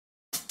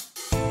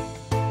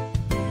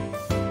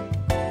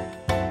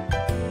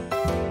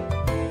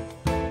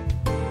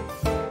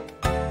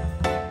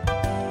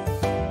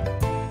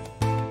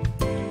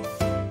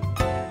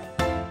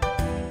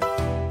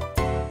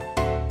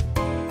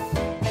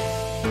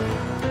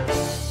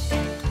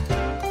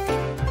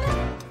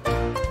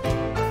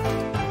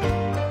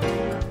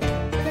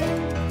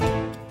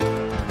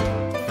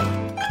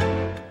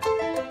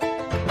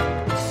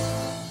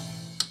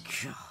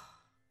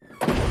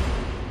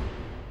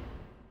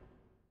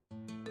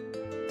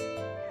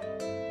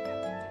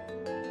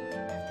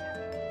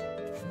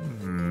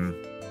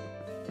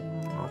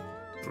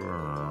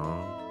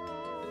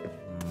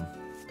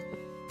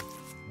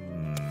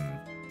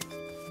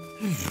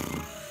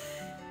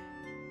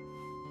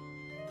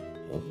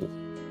Oh,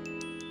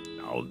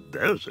 now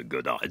there's a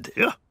good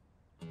idea.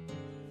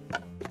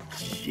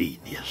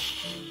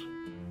 Genius.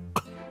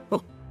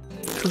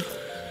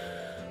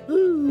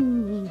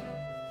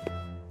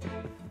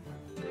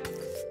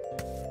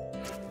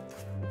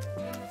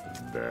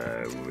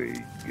 There we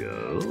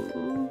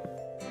go.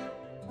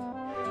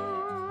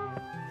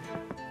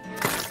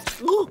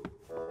 Oh,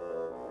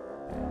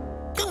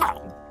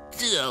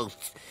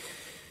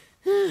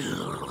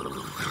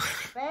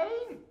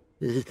 Bane?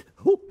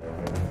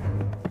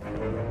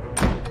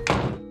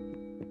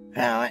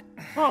 Right.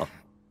 Oh,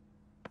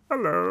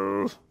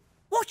 hello.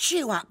 What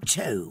you up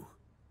to?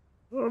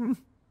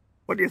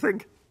 What do you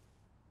think?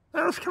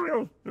 Let's carry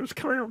on. Let's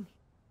carry on.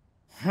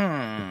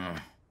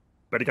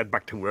 Better get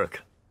back to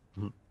work.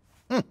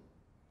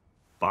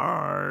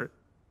 Bye.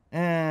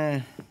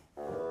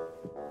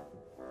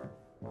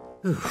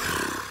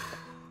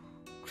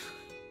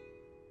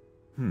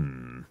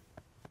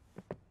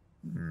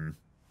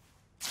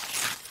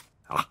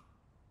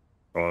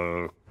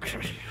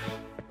 Okay.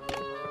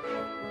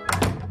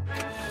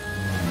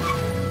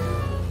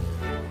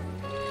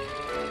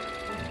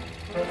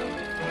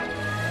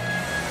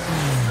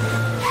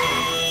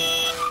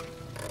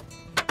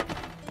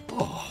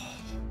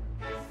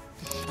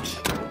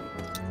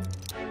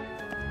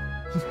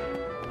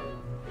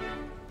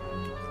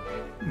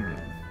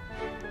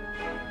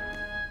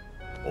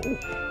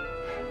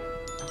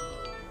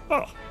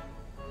 Oh,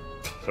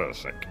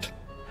 perfect.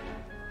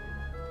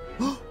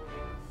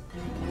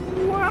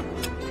 What?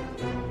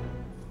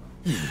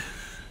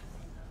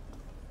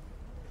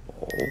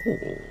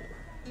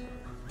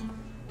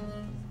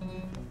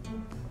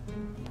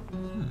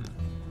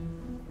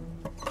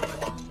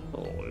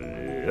 Oh,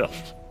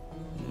 yes.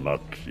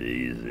 Much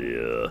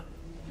easier.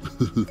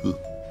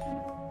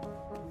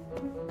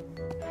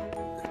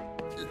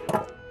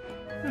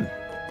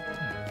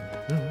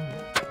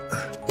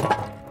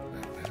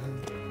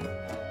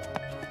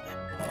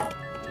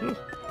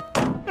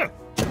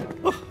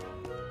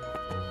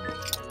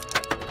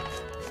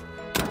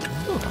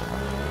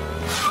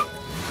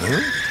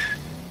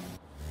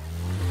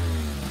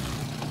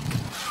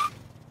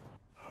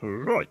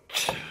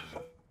 Right.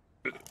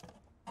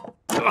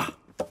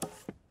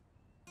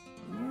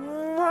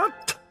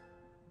 What?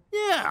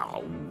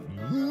 No.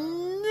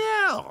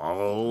 No.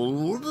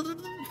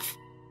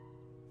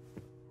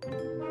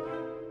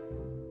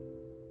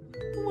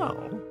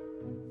 Well.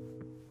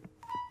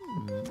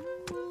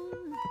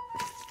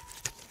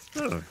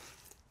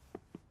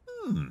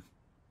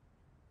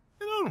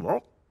 You know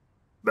what?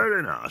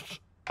 Very nice.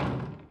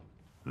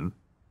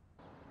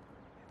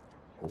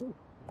 Oh.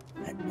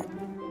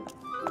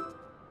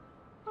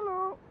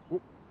 Hello.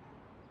 Oh.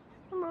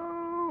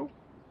 Hello.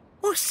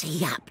 What's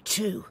he up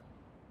to?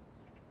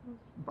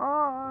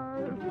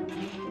 Bye.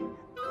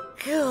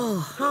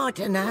 Oh, I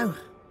don't know.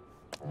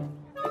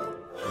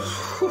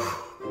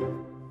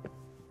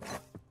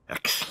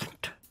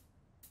 Excellent.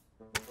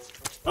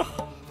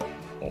 Oh,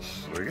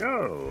 off we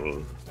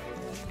go.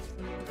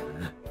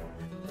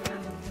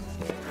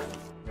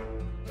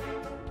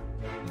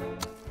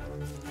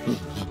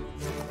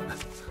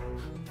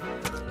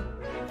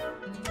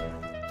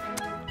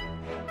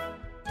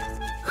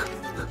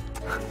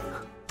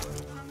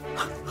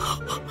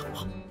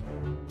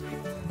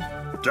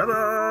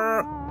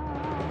 Ta-da!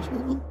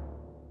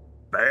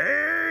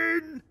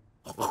 Bane!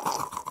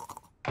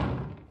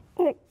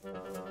 Oh.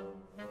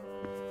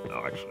 No,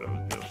 actually,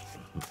 just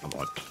not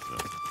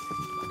understand.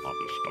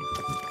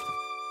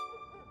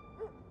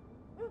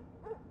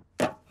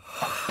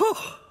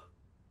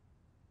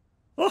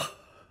 Oh,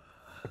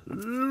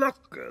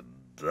 look at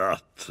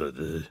that.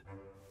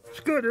 It's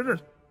good, isn't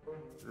it?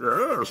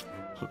 Yes,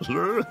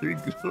 very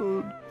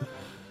good.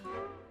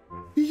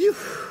 You.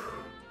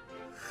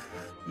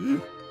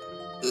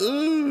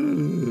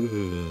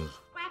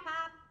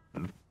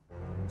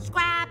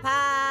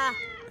 Scrapper!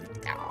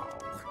 Oh.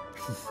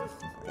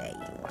 There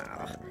you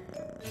are.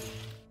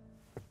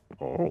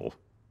 Oh.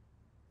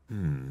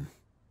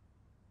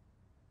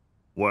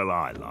 Well,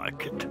 I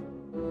like it.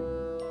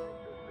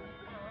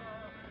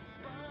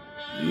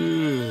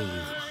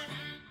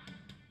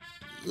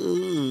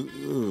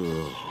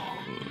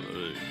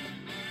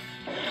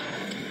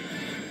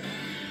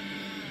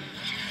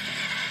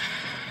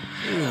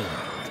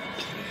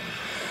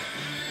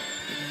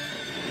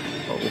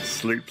 I'll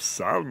sleep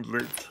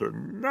soundly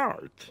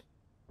tonight.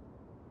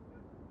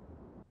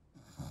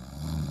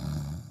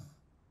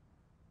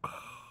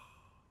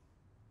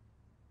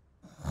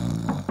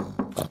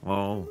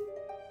 Oh.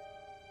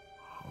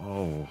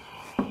 Oh.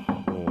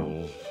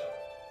 Oh.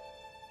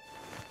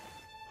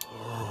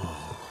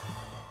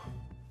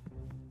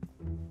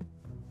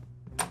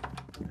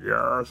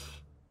 Yes.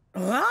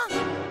 Huh?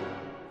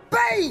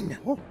 Bane!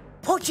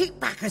 Put it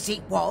back as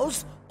it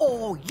was,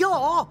 or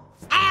you're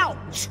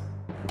out!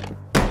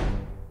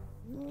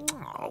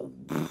 Oh.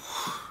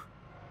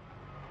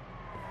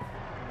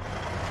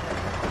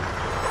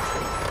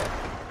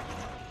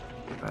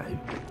 Right.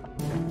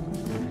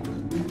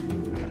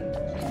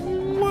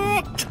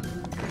 What?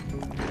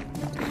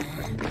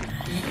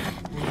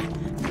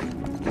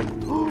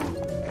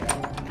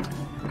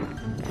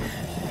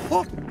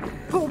 What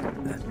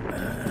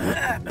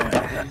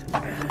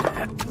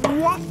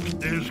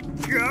is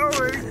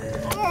going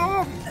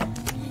on?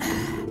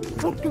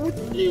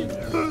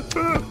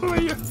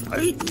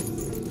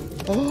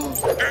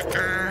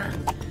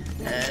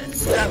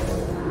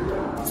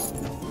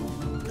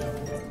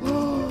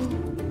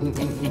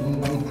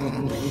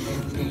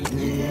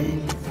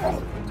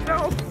 No,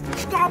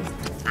 stop!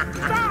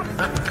 Stop!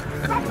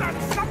 Stop that!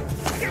 Stop!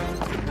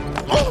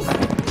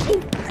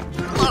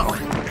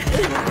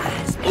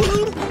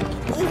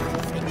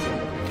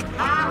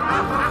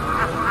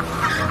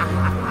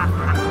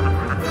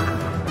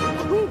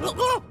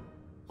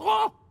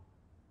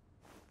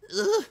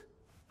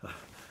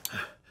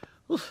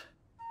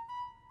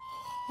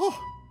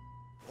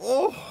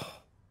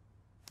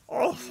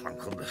 Oh, thank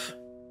goodness.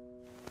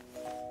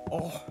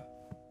 Oh.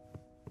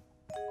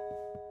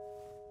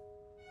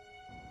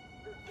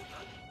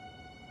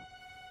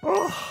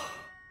 Oh.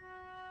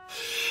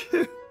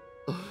 Shit.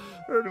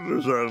 It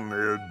was only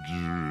a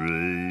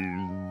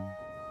dream.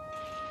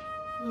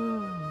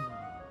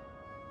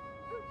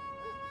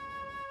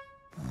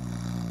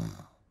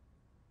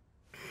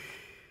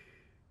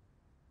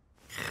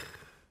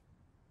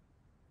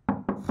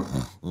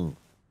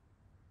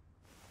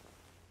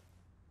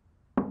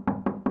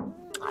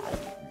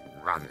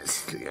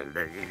 Honestly,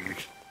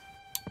 legs.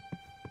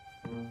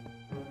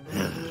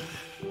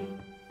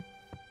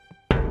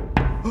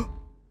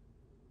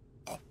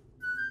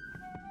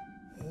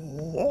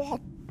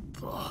 What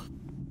the?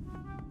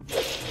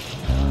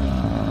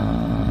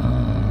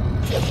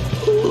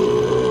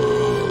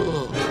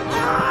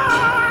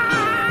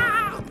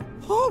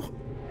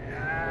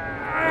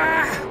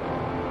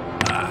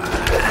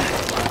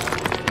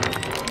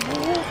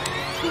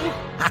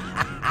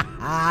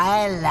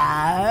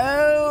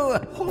 Hello.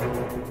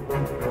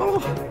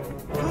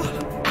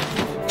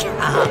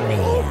 Come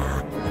here.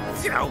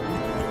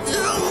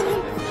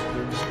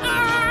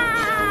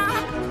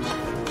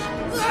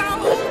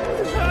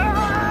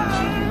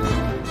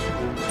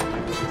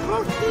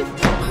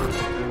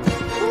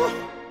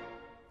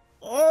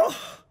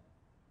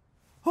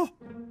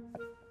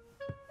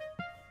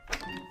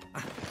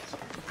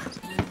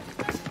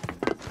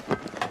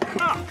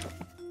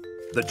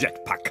 The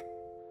jetpack.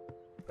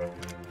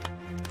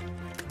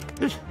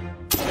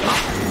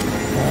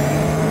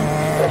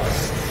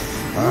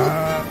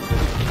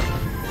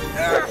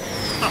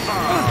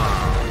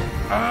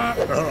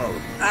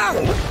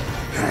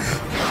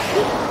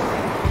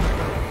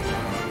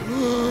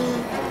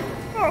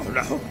 Oh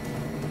no.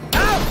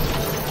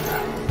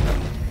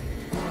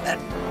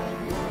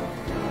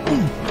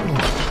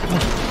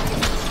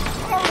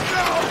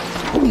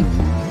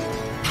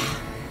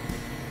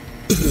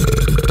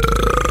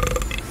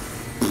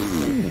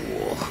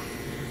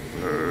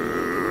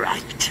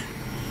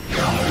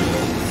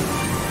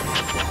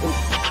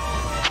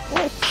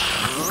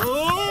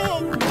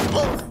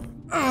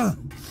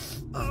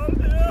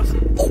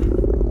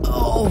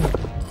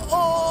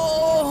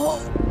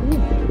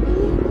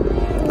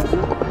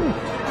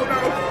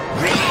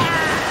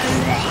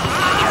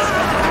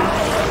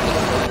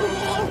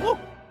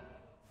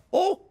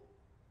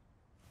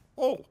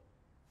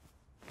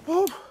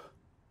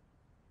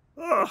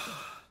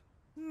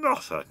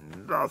 Not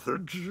another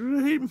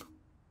dream.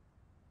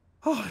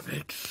 I'm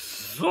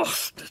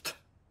exhausted.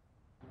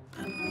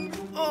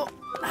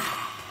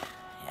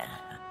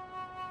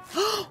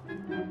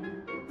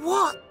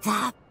 What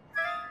the?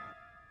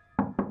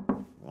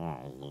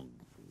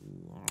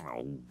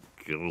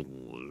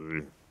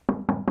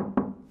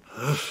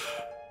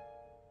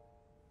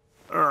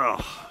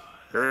 Oh,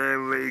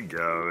 here we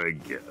go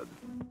again.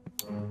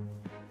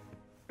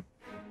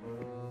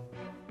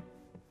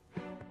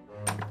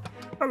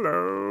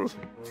 Hello.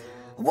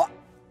 What?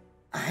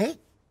 Hey?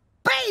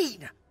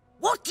 Bean!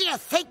 What do you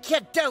think you're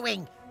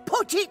doing?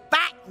 Put it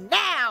back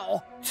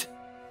now!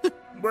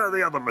 Where are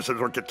the other Mrs.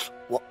 Wickets?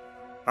 What?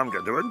 I'm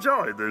going to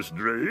enjoy this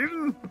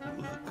dream.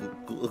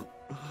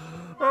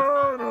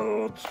 Oh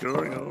no, what's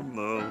going on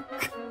now?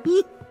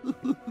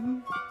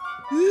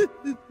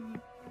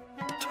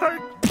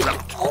 Take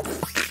that! Oh.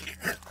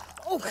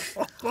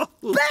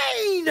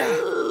 Bean!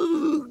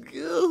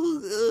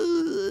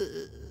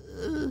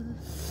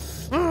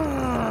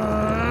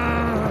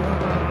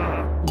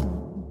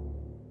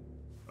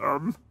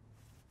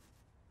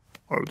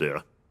 Oh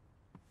dear.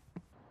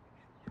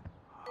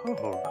 Oh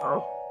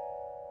no.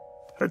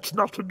 It's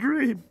not a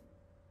dream.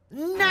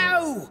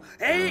 No,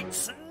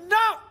 it's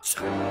not!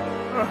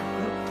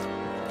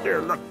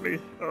 Here, let me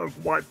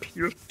wipe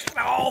you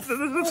off.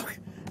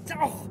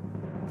 Oh.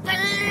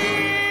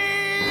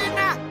 Bean!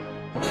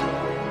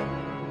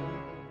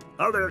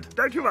 Oh there,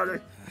 don't you worry.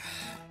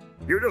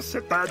 You just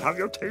sit there and have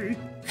your tea.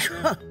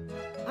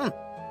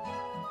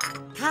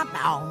 Come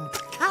on,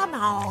 come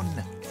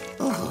on.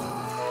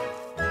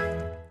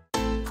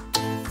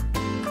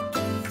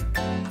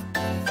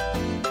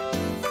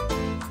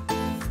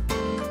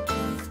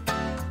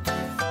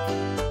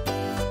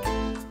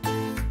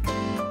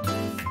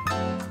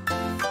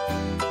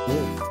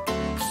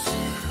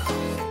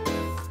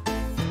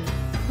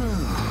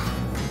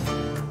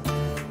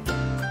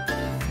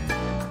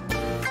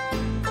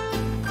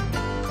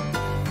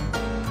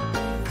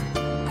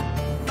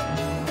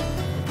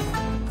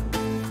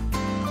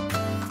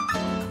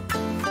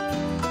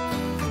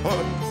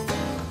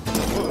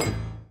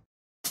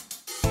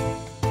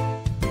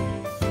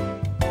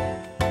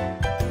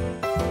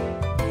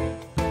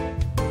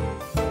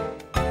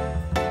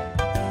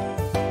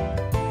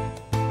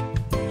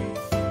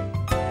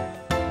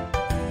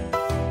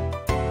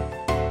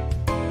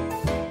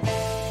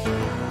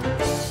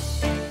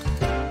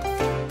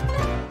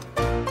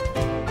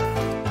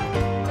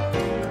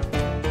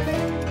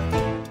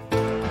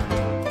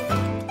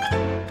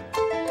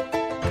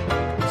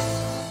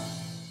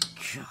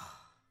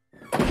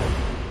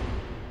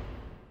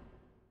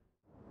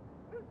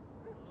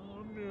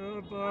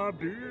 there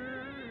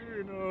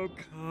been a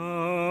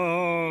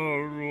carol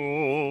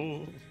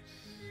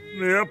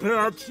near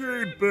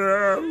Patsy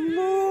Bellow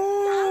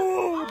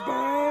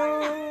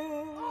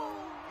Bound?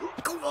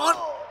 Go on,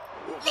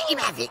 let him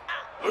have it.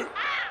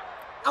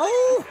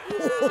 Oh,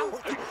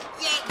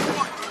 yeah.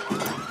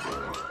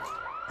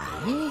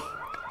 Eh?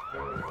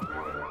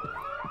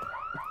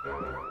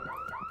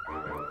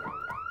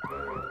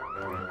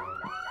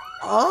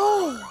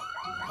 Oh.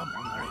 Come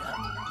on, hurry up.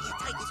 You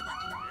take this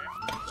one.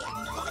 Yeah,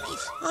 look at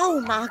this. Oh,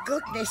 my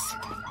goodness.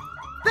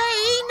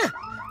 Bean!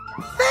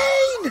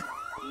 Bean!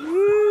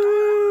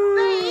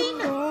 Bean!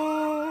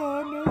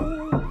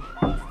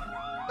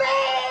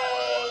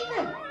 Bean!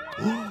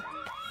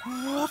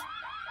 What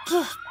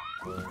the...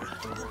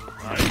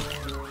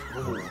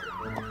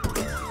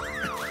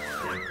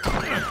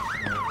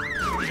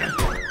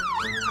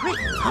 Quick,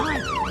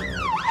 hide.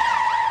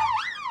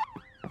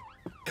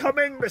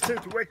 Coming,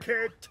 Mrs.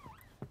 Wicket.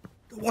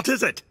 What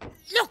is it?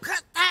 Look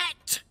at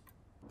that!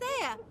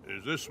 There.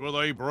 Is this where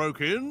they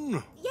broke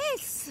in?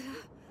 Yes.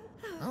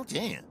 Oh,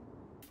 dear.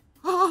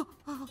 Oh,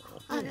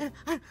 right.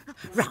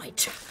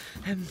 Right.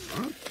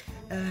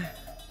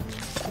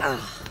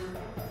 Oh.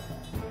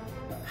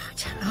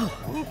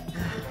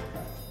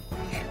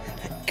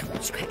 Come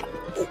on, Scrap.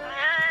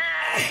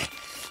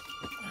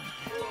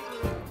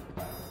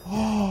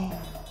 Oh.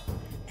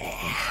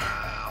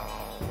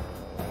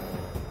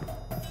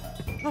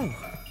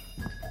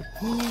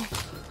 Oh.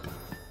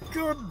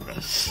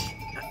 Goodness.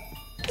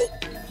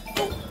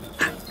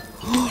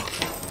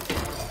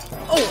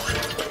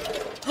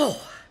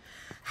 Oh,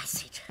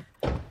 that's it.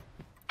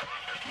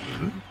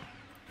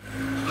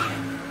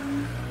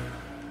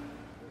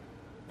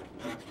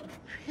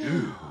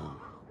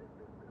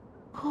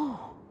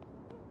 Oh,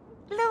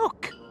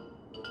 look.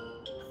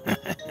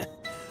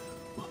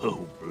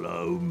 Oh,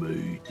 blow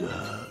me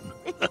down.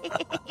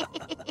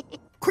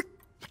 Quick,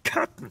 the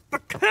curtain, the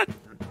curtain.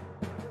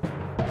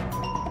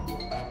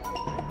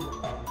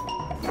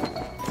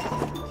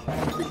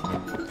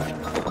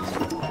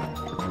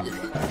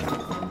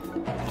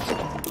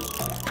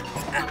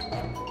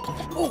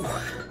 Oh.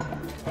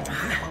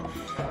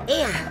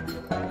 Here,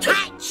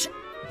 catch.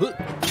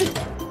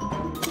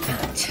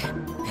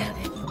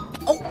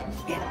 Oh,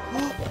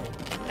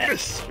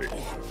 Mrs.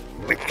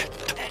 Wicket.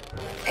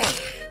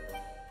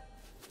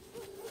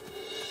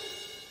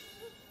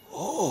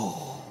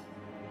 oh.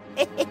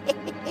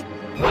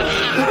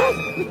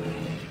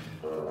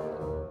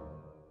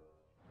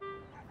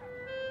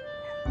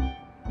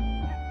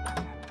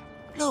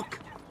 Look.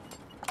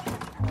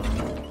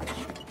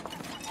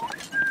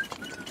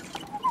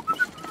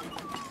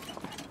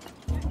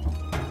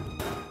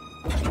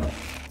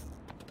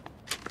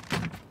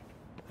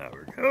 There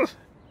we go.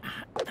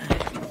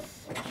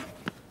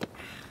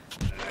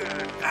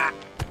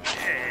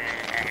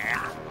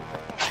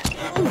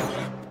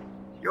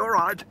 You're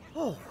right.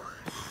 Oh.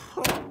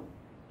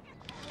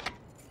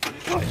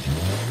 Right.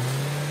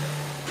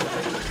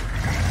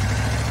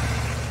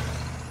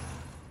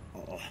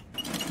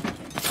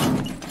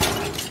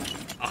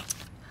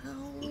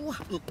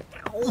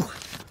 Oh,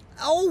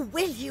 oh,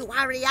 will you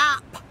hurry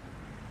up?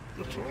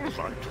 That's all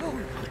right.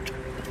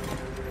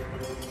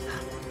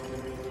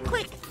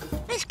 Quick,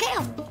 let's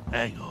go.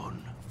 Hang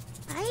on.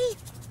 Hey,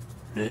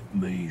 Let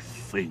me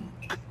think.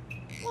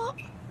 what?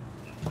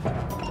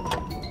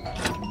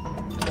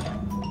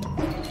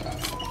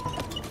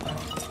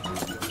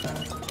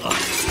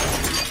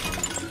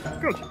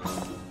 Good.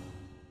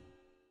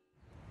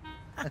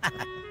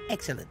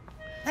 Excellent.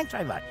 Thanks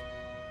very much.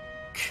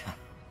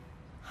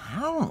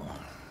 Oh.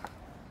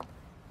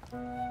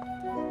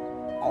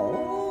 Oh.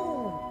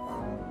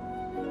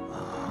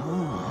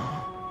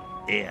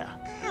 Here.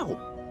 Ow,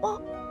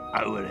 what?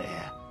 Over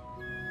there.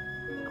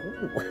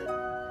 Oh.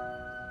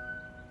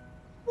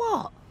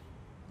 What?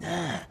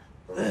 Now,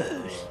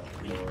 first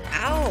we...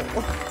 Ow.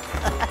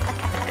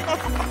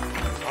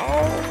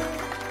 Oh.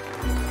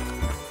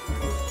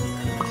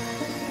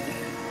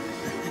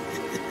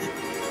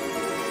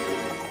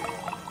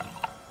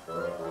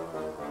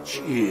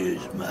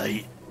 Cheers,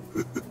 mate.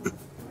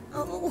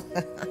 Oh.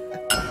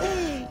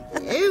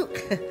 Luke.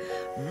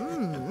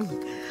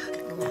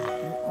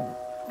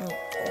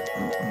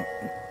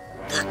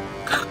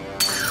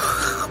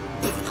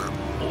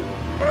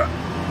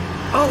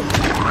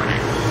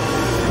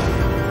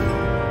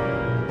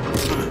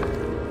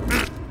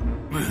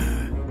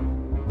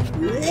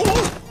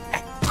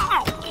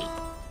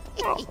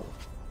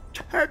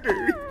 Teddy.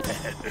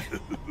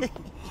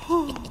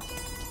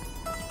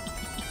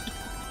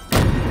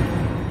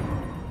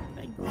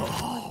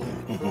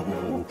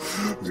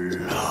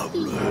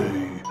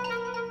 Lovely.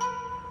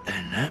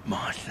 And that,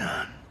 my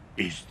son,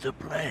 is the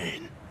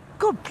plan.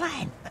 Good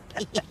plan.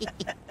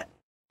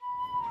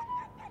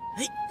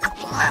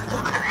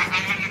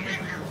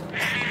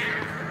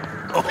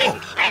 Oh,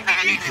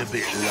 it's a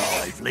bit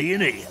lively,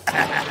 isn't it?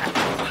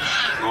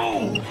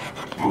 Oh.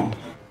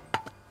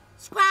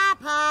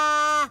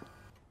 Scrapper!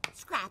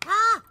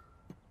 Scrapper?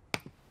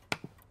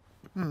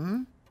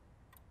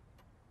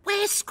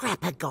 Where's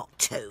Scrapper got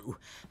to?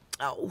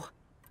 Oh,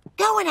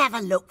 Go and have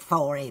a look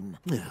for him.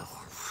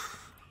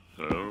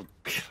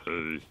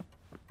 Okay.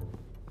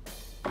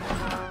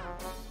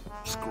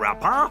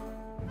 Scrapper?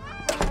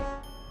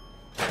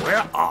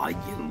 Where are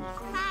you?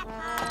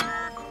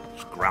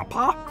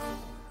 Scrapper?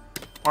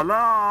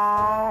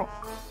 Hello?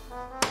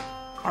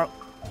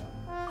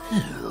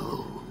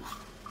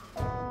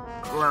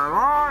 Where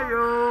are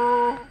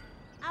you?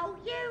 Oh,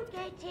 you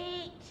get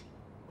it.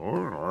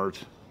 All right.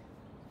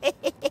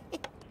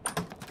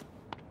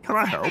 Can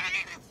I help?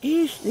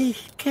 Is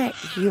this cat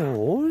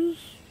yours?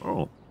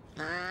 Oh.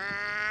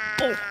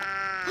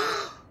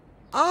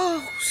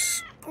 Oh,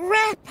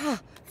 Scrapper,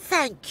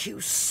 thank you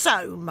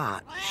so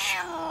much.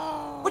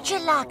 Would you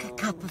like a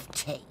cup of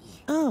tea?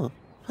 Oh,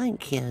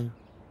 thank you.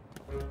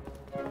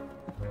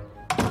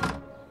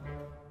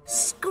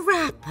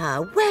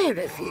 Scrapper, where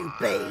have you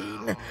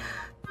been?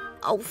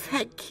 Oh,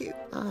 thank you.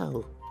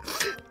 Oh.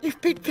 You've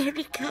been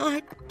very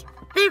kind.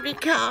 Very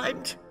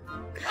kind.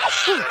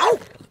 Oh!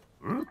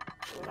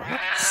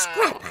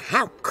 Scrapper,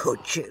 how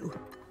could you?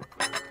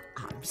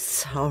 I'm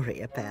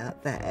sorry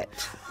about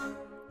that.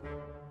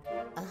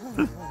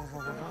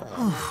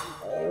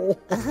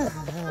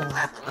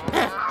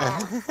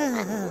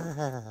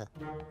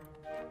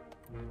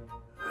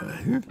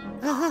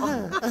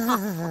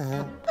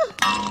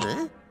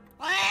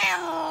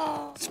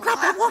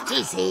 Scrapper, what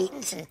is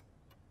it?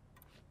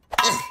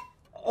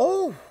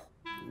 Oh!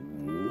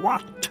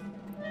 What?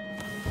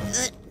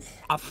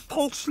 A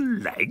false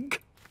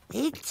leg?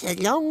 It's a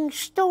long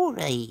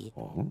story.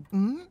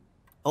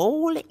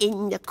 All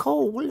in the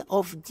call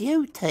of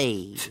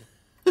duty.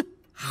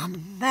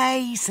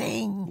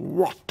 Amazing.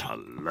 What a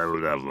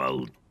load of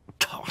old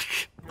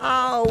tosh.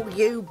 Oh,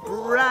 you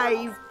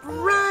brave,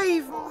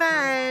 brave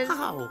man.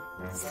 Oh,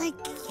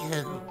 thank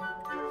you.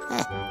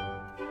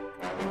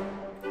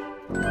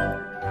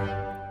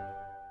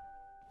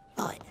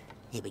 Right,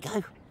 here we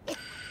go.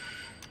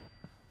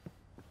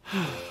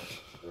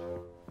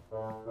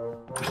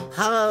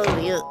 Hello,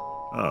 you.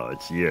 Oh,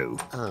 it's you.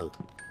 Oh.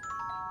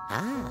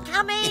 Ah.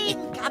 Come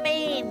in, come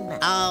in.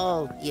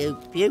 Oh, you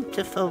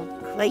beautiful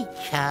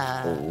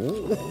creature.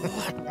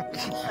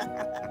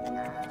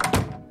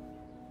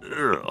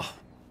 Ugh.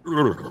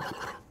 Ugh.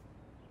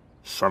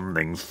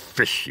 Something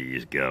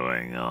fishy's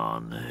going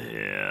on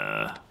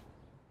here.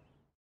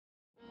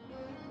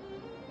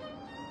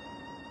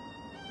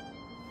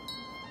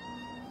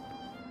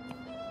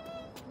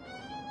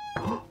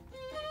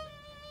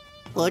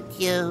 Would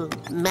you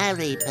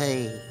marry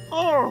me?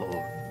 Oh,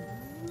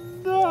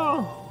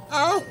 no.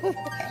 Oh,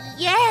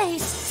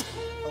 yes.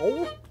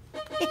 Oh.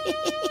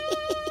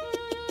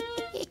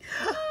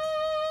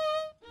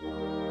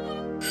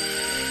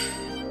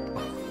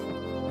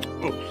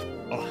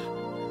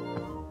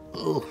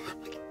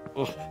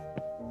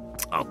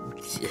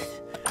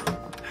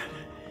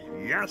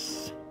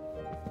 Yes.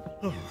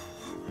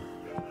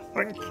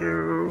 Thank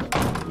you.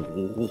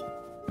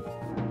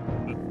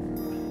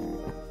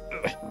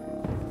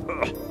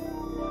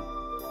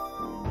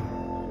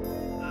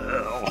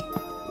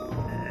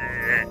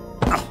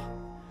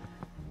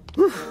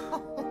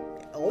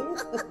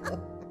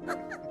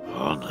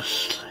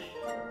 Honestly.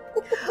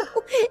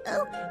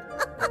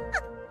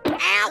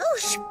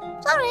 Ouch.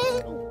 Sorry.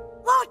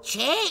 Watch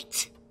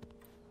it.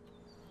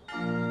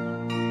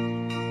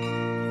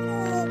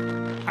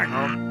 Hang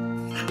on.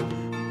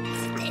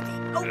 Steady.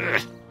 Oh.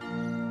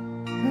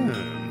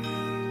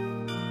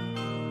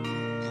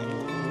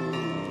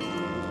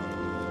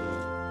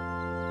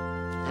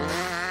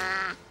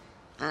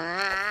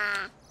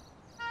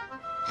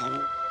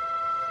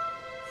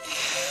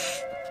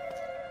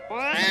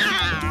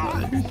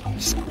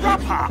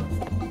 Scrapper!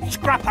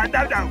 Scrapper,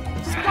 no, no!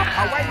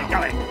 Scrapper, where are you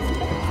going?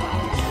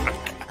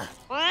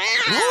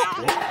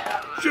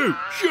 Shoo,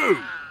 shoo!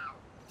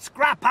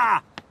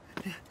 Scrapper!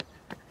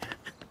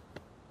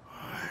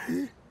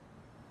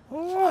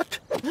 What?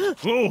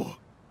 Oh!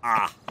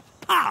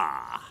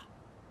 Aha!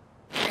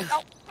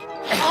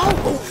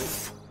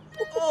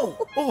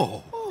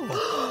 Oh!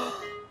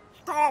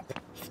 Stop!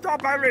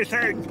 Stop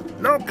everything!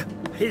 Look!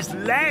 His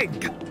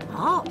leg!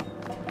 Oh.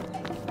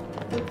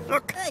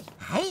 Look!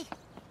 Hey.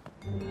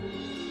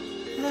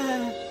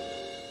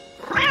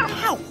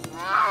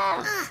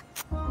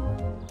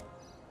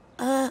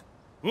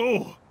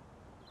 Oh!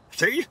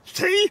 See?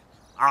 See?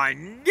 I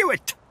knew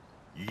it!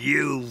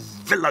 You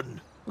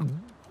villain!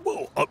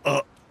 Whoa,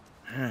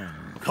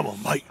 come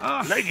on, mate.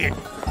 Leg it!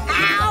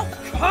 Ow!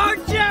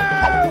 Punch you!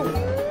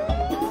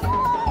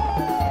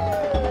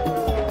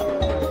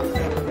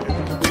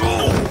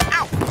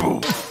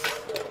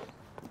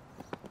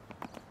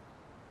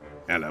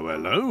 Hello,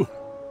 hello.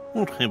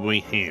 What have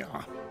we here?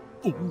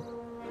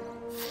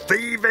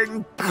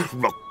 Thieving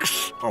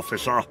crooks,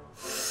 officer.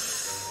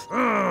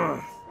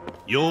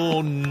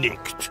 You're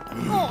nicked.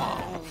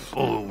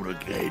 Fooled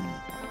again.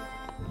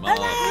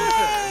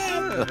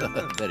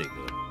 Very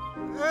good.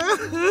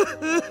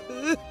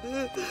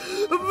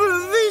 But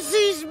this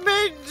is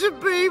meant to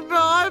be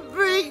my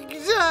big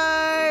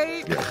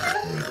day.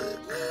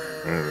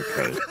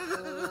 Okay.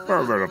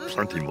 Well, there are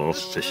plenty more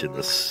fish in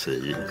the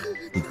sea.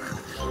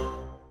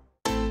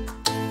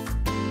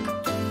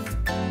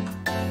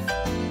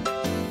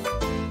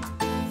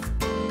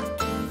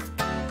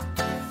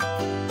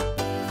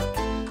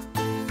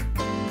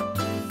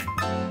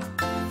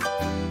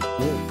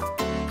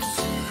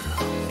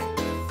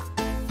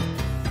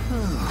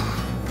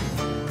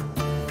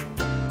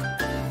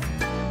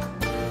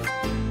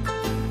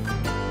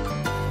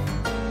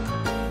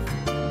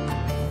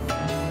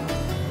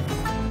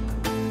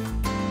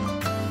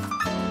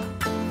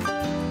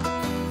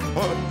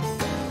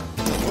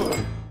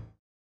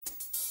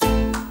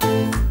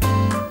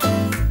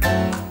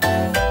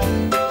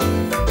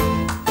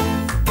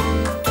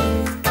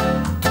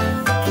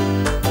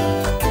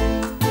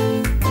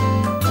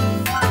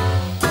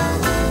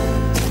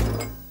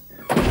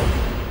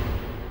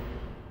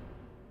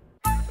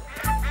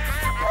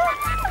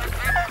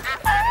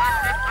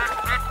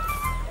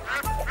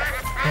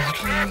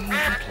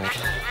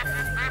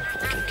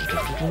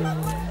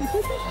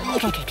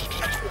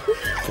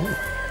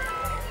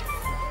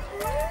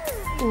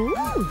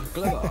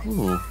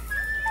 Clever.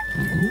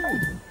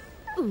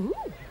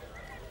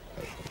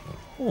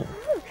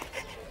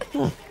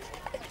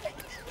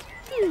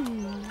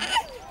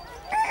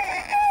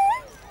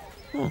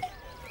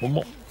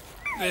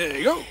 There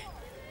you go.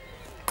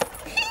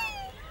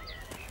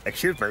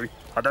 Excuse me,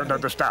 I don't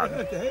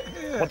understand.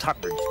 What's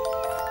happening?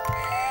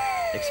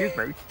 Excuse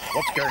me,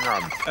 what's going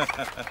on?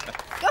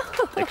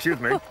 Excuse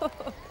me.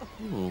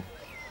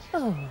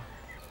 Oh.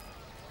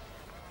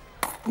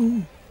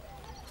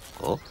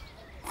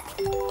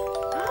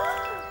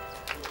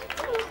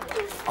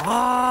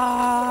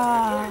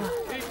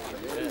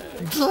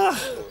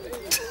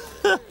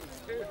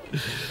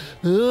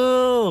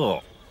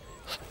 Oh.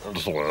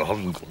 Sorry, I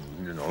haven't got,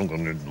 I'm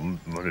going to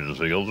need money to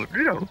see other,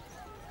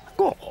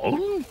 Go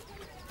on.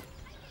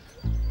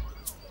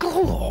 Go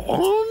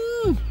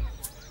on.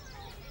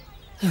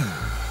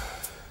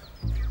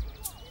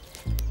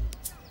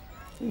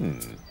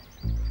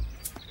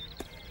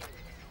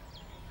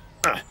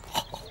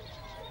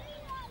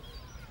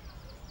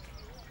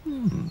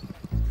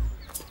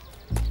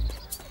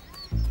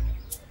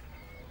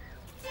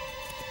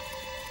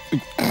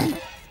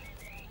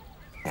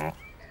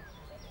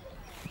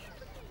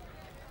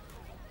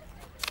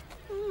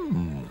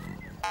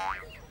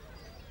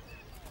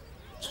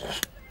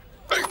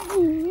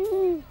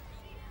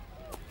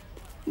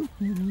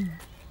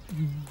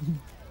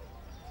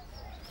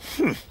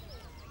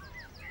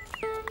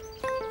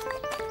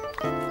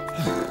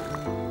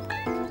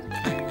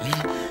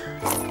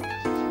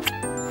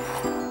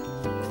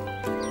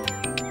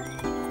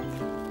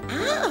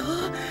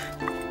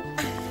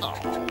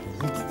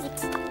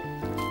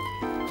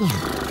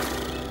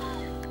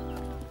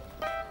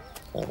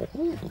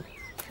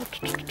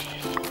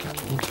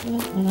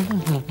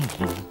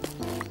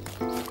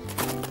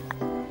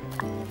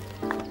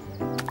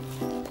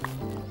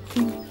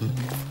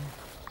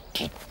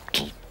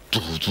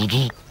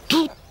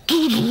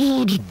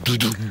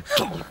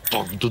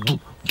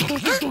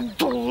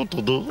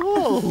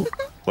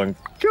 Thank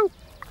you.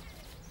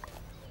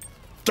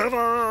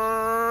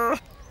 Ta-da!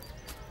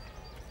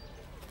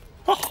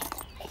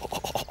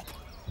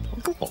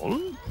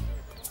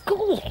 Go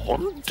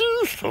on,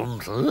 do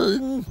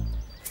something.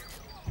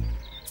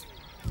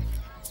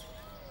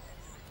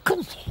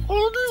 Come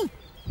on.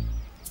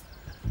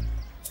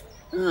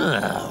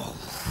 Now,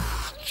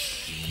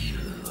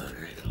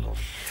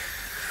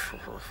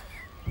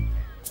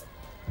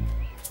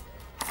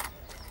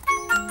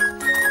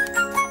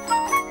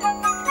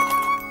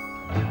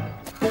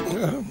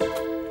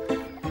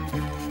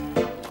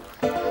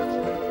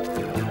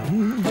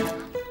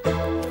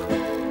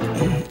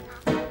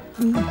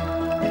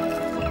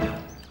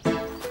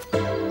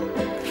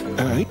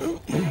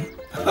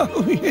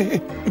 Oh, yeah.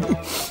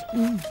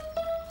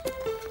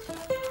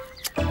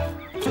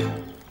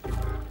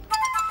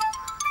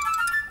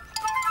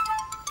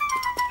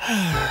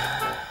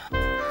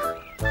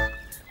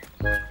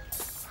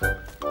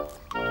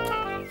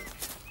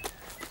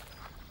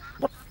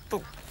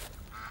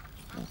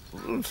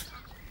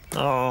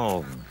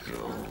 oh,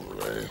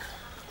 golly.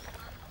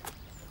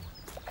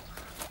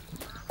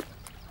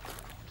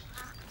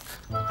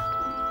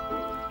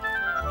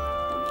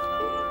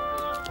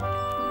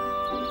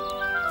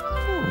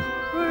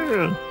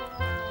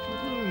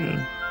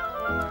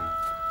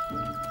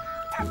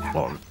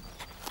 On.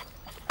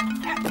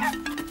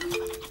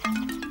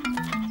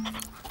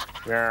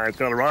 Yeah, it's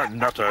got a right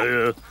nutter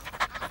here.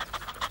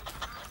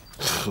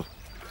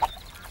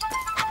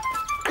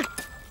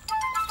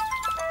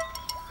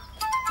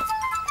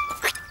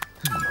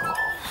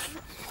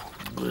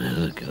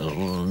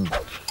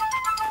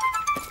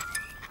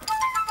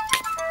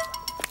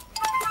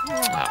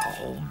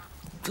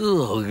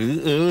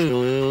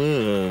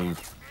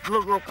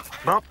 Look,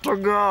 not to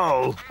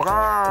go.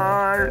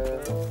 Bye.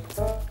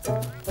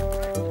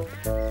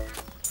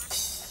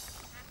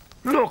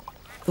 Look.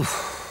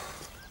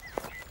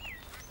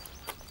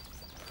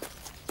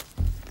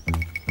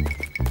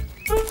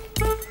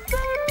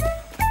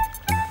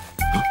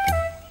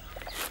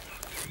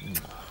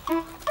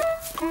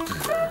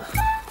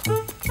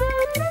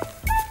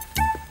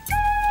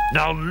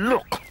 Now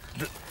look.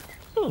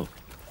 Oh.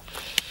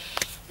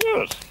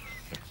 Yes.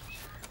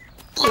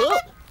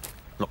 Look.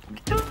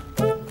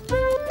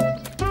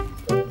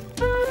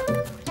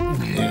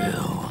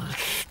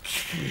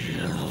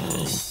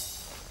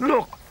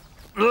 Look,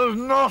 there's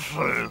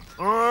nothing,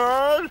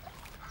 alright?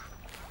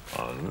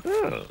 And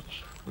yes,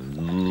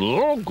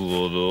 look at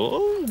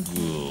all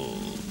good.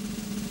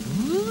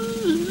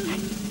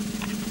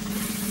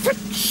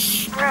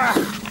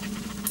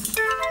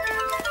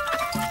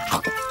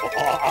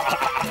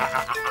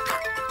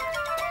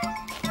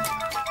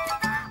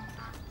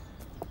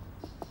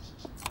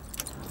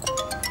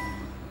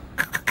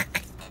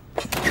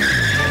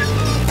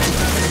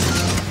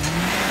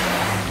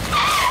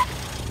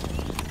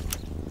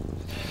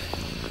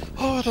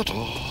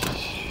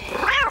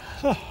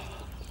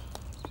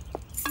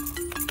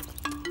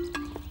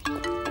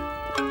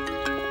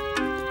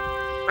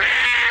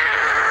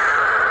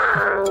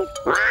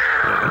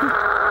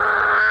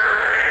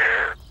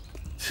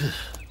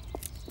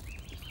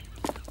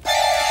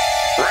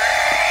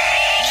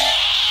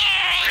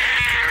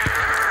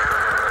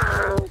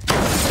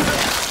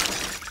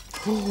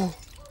 What?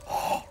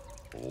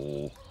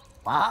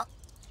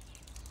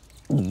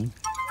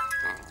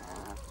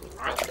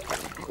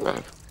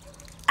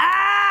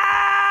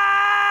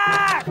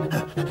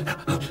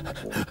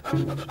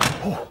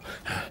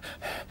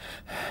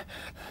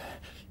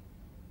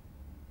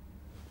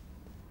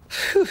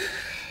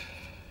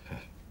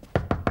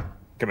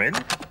 Come in.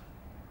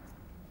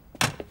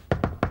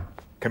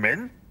 Come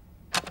in.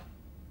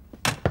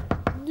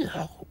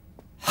 No.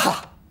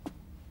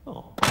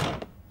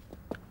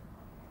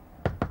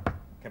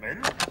 Come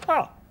in.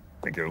 Ah,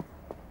 thank you.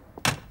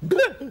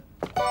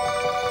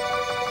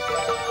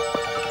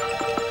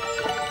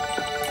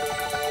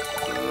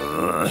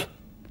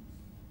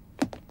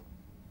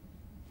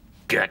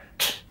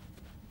 Get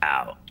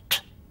out.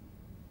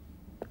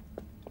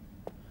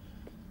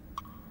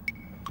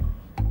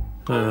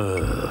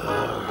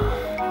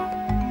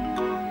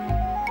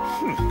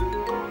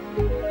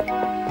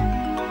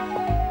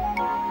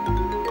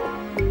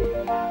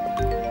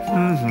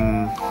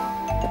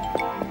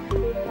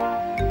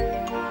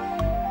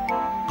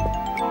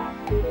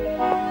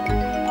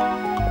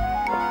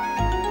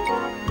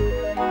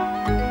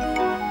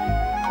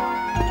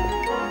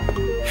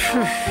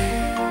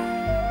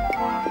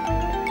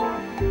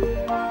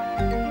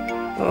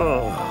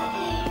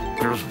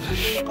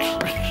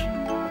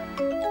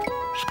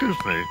 Excuse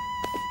me.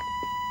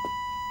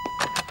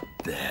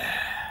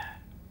 There.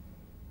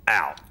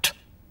 Out.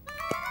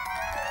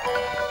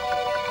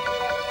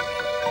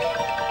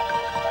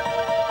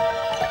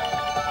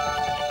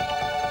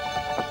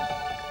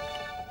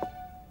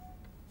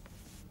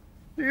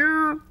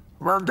 You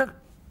want it?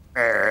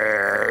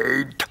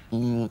 Eight.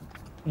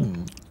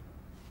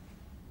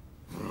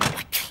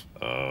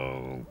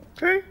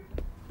 Okay.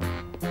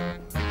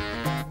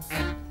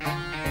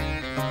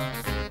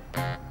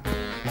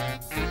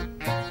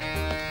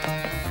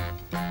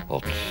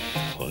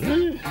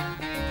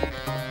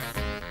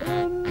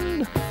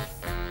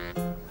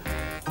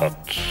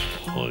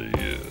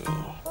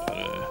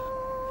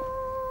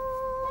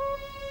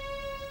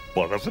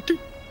 What of it?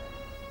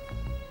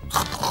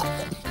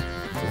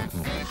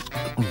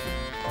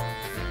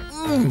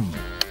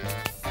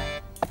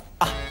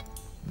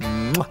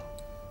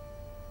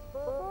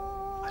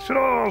 I should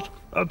ask.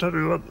 I'll tell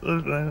you what.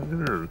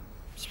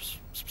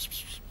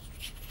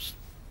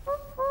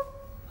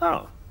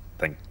 Oh,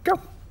 thank you.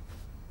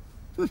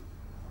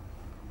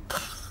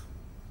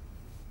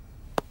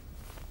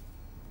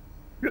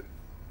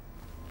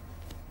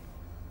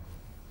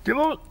 You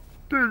won't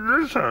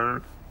do this,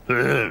 sir.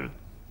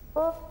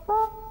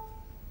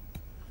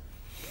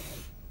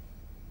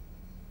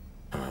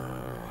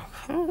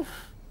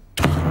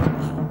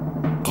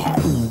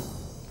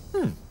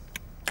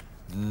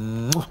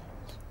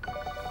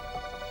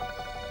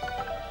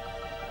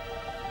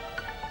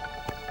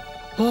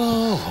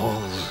 Oh,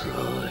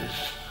 right.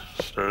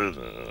 So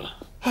there.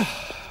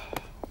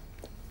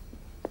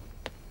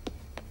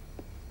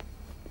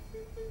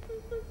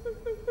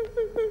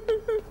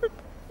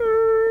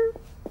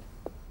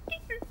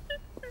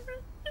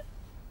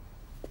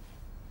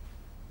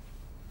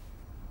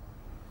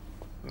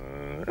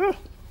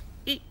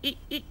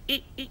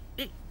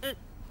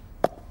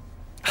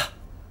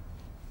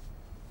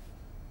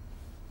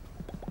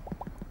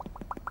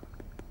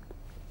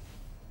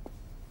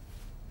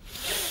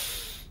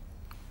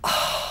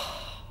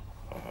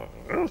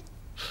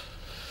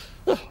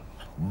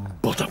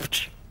 But up.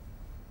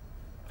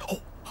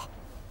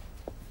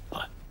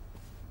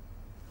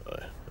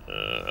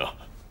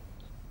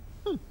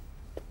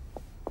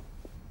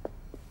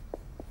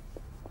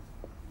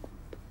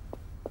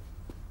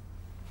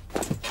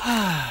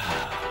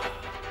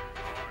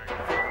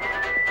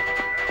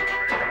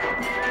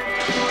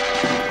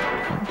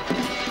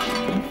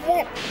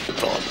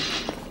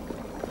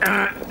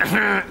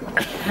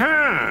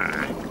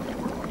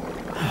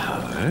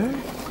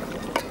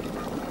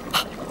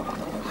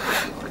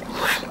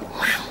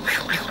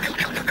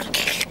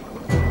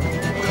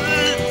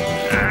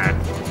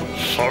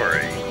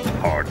 Sorry,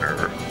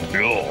 partner.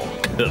 You're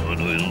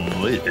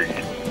coming with me.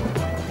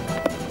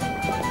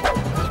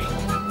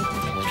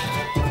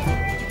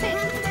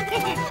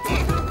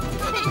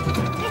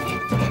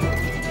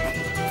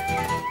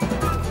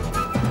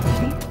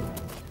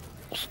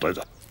 Stay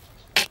there.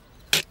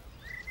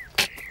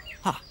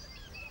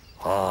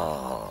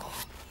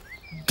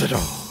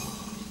 Ta-da.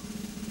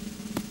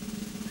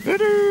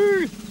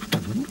 Ready?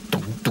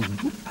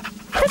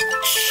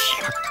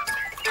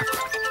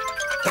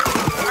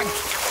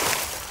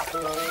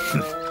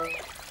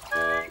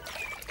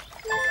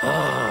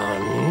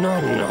 No,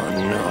 no,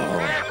 no.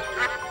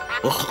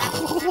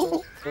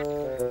 Oh.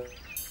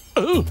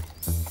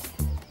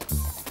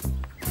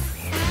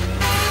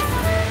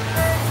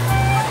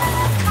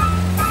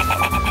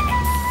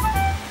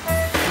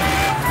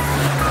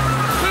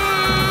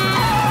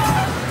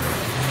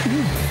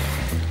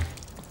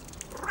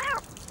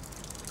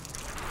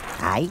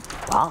 Hey,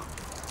 what?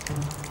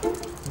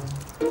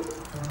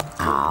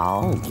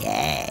 Oh,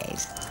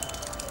 yes.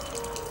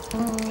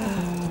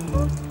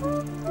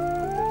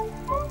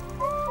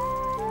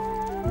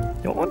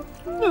 You want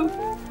one? No.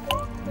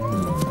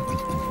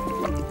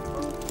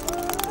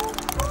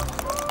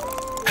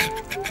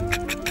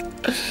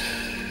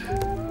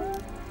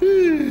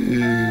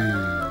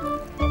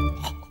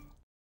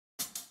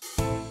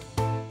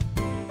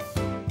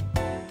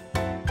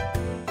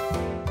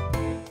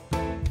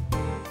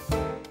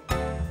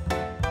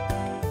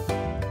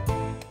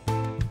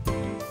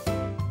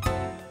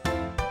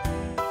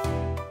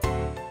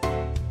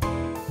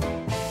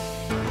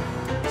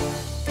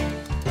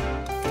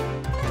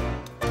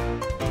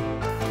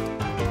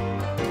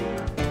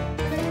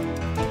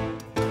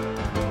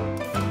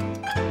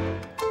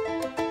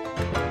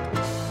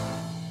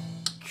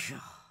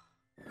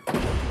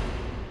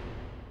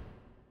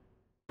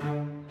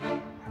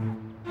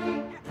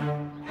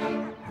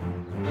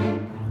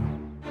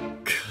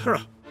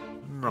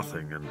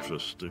 Nothing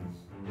interesting.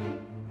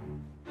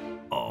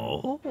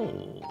 Oh.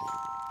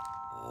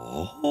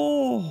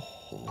 Oh.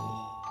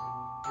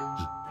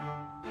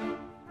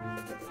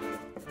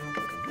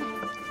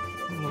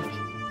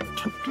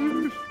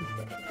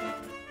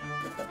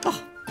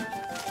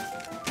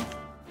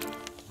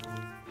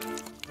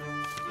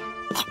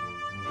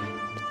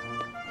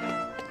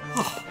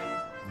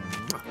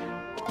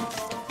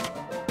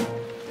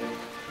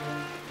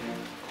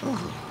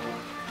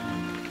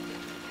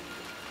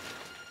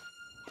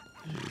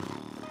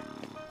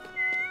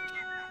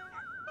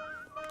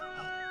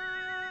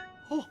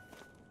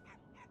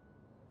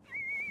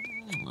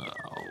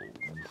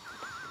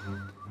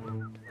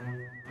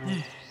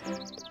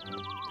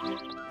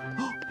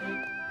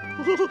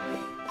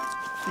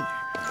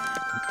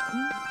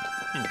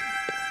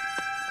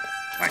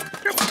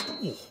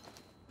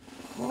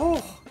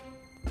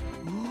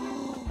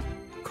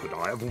 Could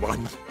I have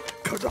won?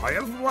 Could I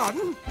have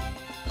won?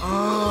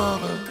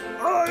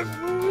 I've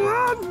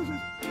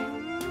won!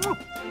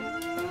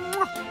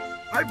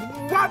 I've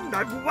won!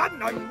 I've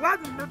won! I've won!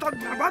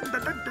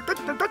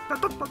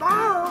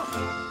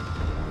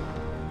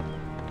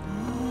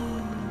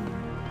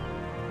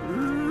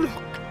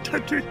 Look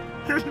at it!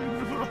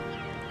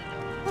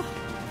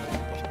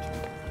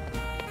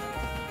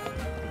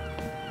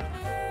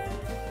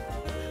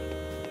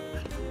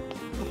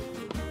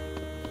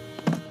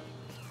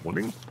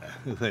 Morning.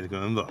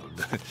 Welcome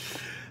aboard.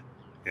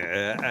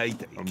 I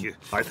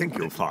think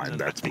you'll find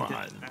that's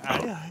mine.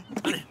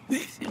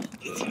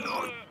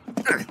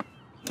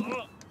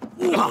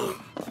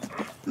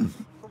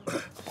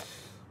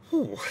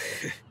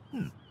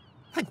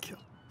 Thank you.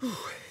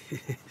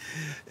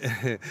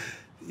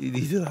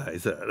 These are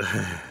eyes, sir.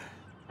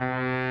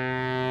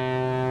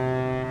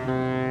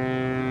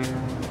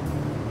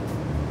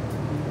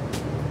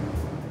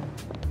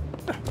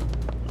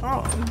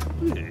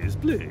 Please,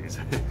 please.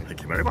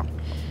 Thank you very much.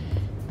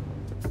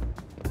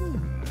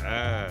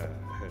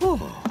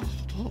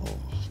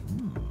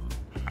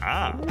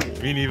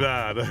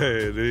 Minibar.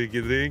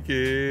 Drinky,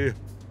 drinky.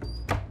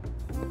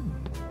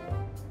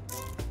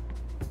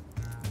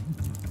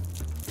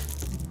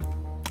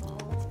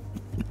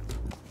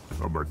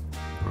 Robert.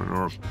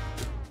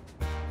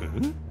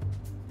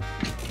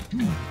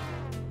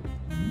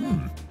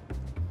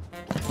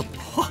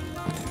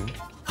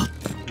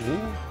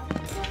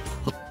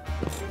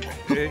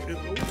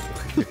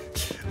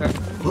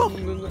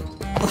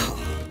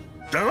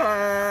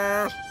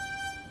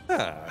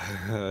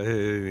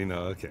 You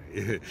know,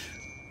 okay.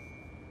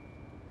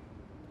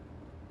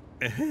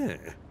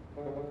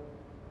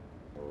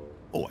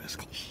 Oh, it's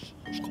close.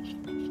 It's close.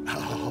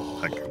 Oh,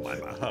 thank you, my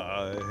man.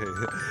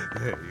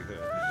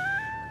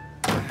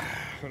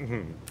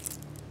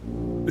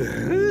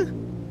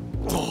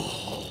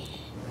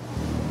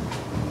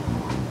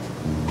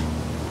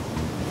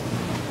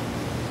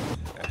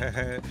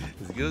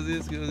 Scusi,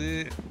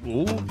 scusi.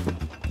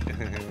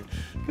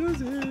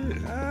 Scusi.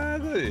 Ah,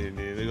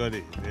 godini,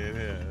 godini.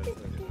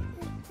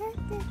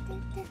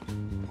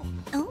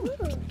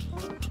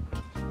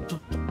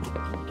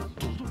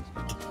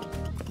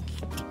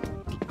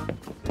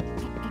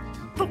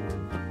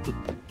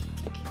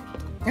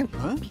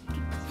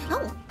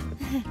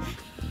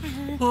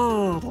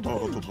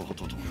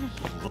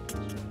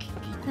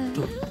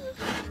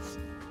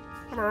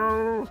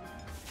 Hello,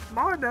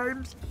 my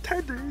name's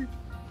Teddy,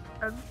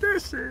 and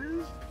this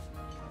is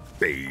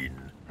Bean.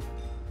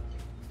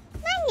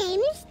 My name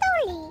is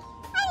Dolly,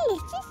 and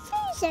this is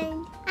Susan,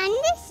 and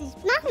this is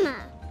Mama.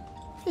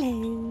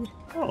 Hello.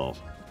 Oh,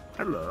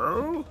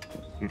 hello.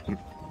 Thank you.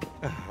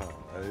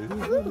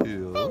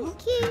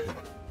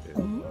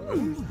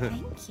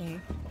 Thank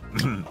you.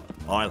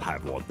 I'll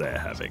have what they're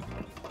having.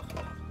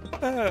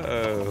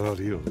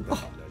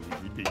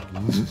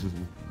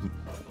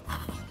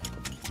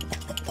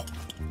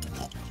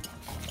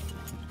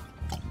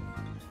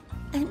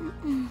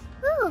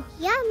 Ooh,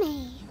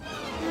 yummy.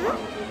 Huh?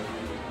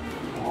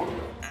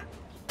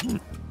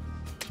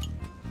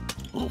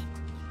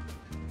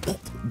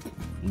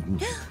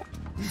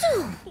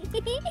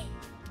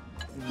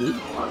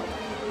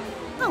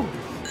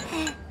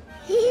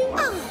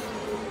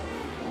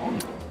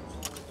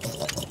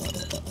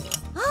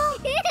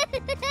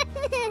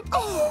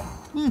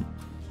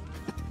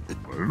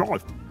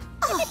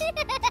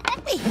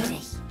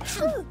 Nice.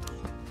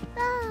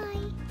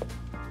 Bye.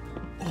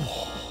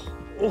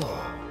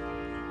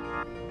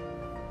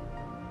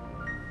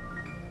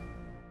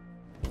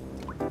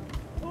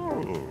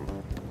 Oh,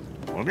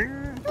 morning.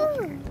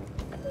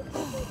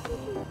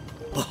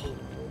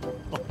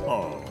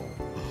 Oh,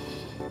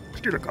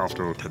 could you look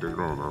after Teddy?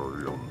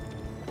 Ooh,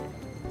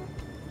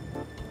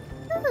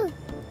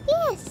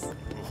 yes.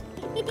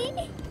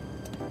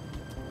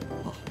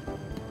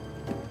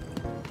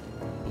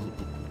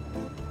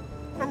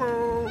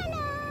 Hello.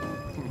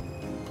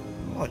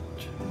 Right.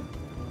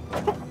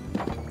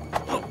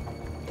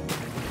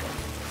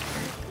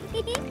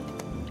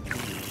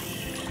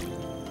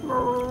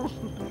 Hello.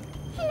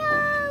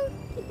 Hello.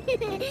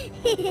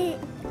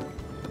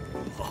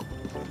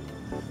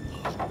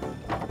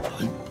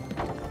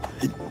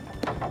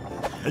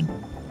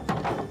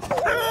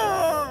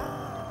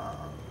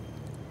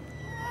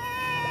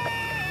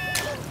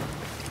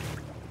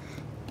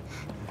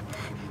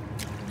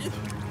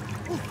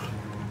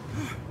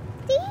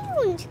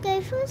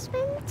 dinosaurs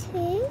swim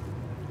too?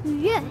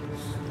 Yes.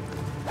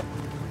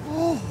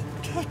 Oh,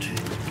 Daddy.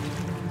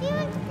 Do you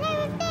want to play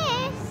with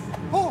this?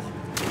 Oh.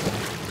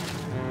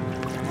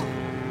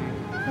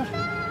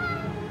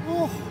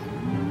 Oh,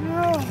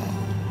 no.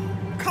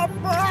 Come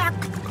back!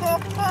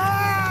 Come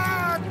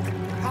back!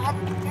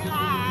 Come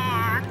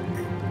back!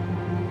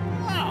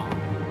 Oh.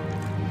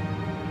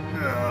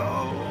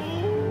 No.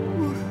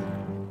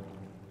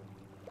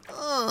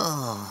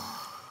 Oh.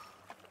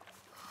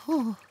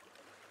 Oh.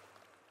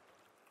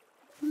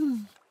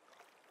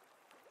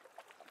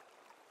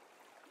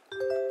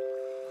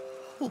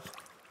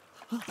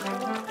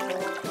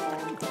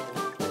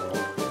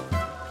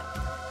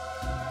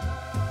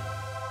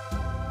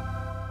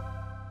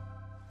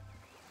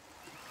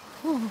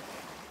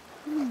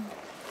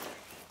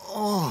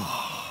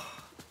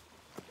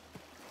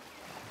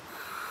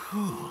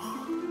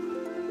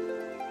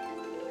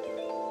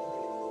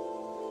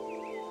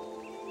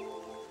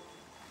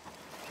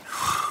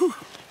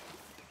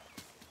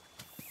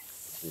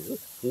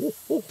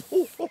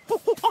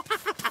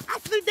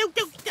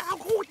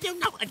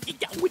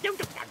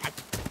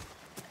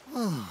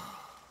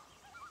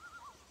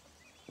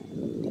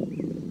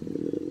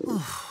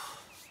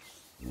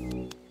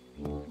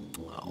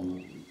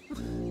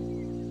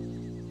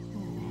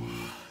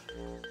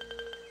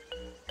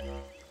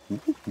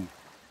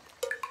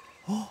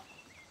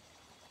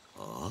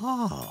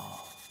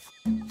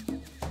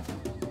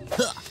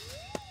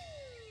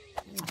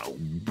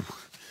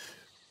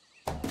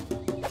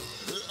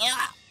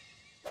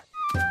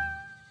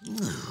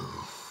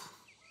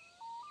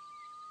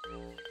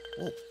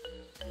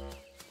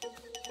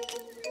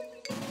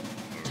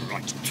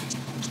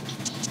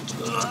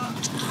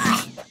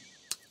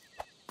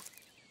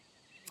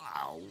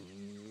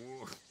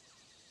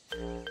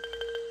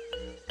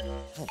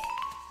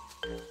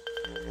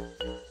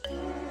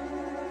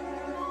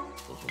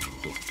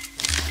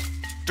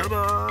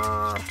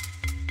 Ta-da!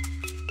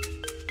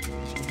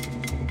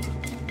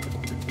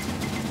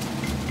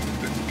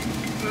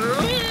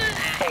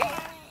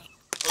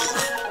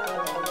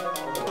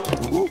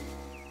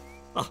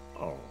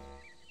 Oh,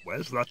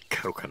 where's that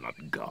coconut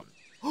gone?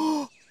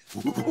 Oh,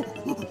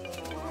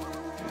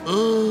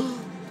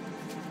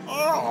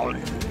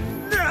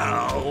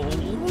 no!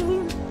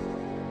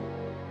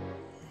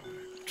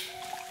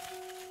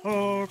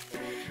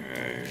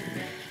 Okay.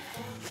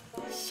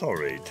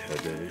 Sorry,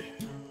 Teddy.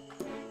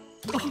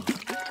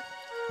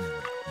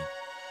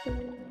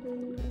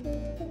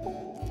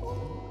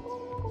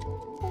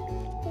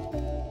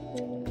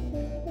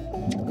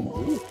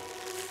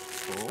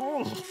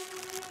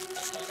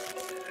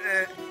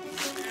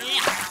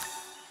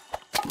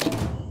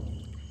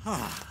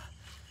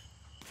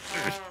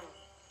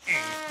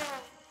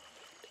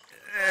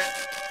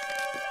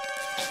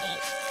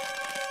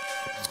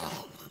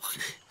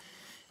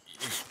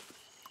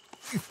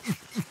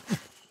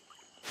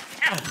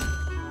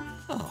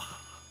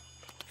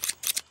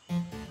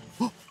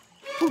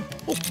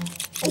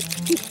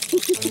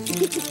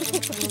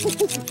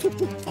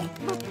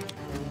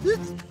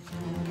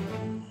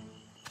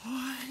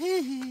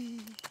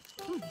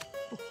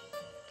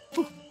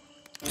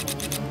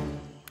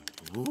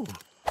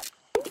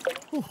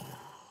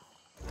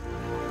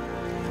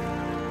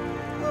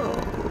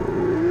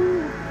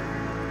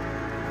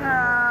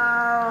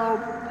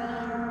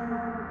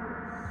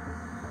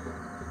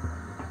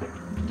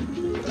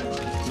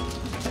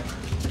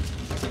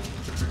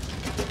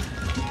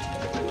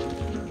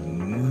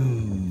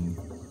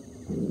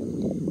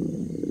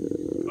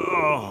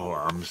 Oh,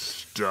 I'm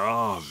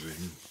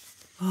starving.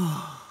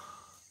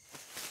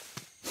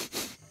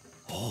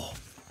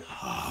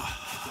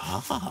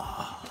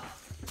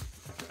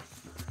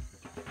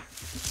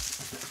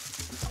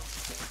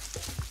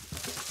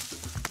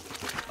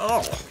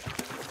 Oh.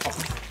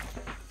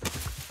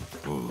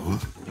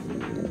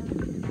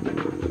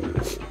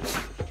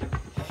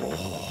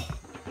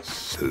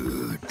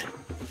 Food.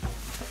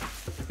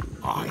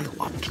 I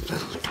want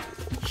food.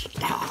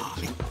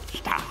 Starving,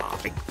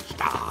 starving,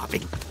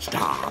 starving,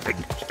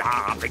 starving,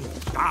 starving,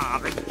 starving,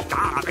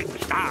 starving, starving,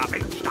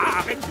 starving,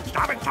 starving,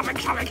 starving,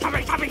 starving, starving,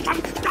 starving,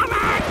 starving,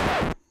 starving!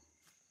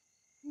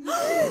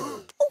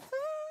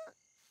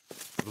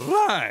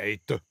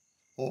 Right.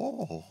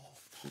 Oh.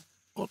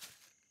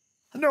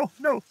 No,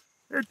 no,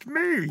 it's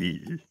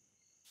me.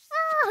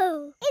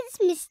 Oh, it's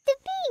Mr.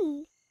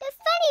 Bean, the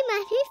funny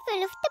man who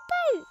fell off the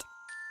boat.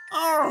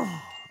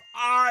 Oh,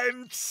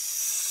 I'm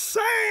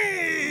saved.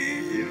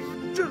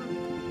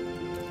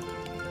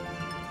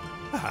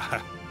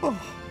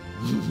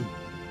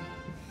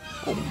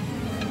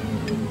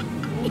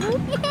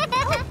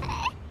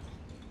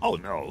 Oh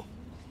no.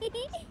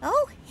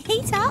 Oh,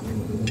 heat up.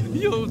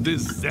 You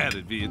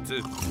deserve it.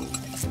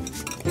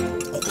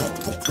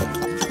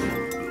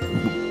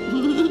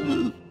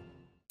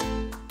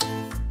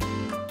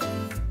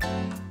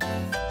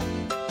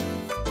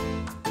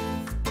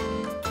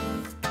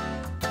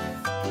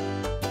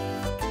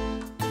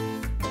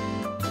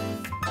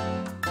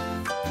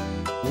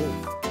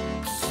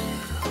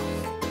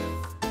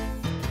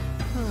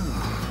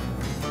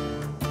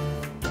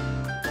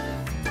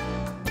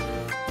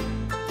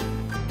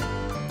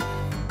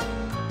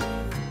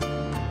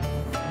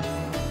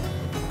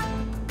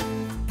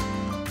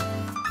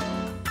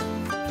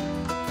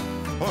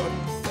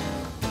 Oh.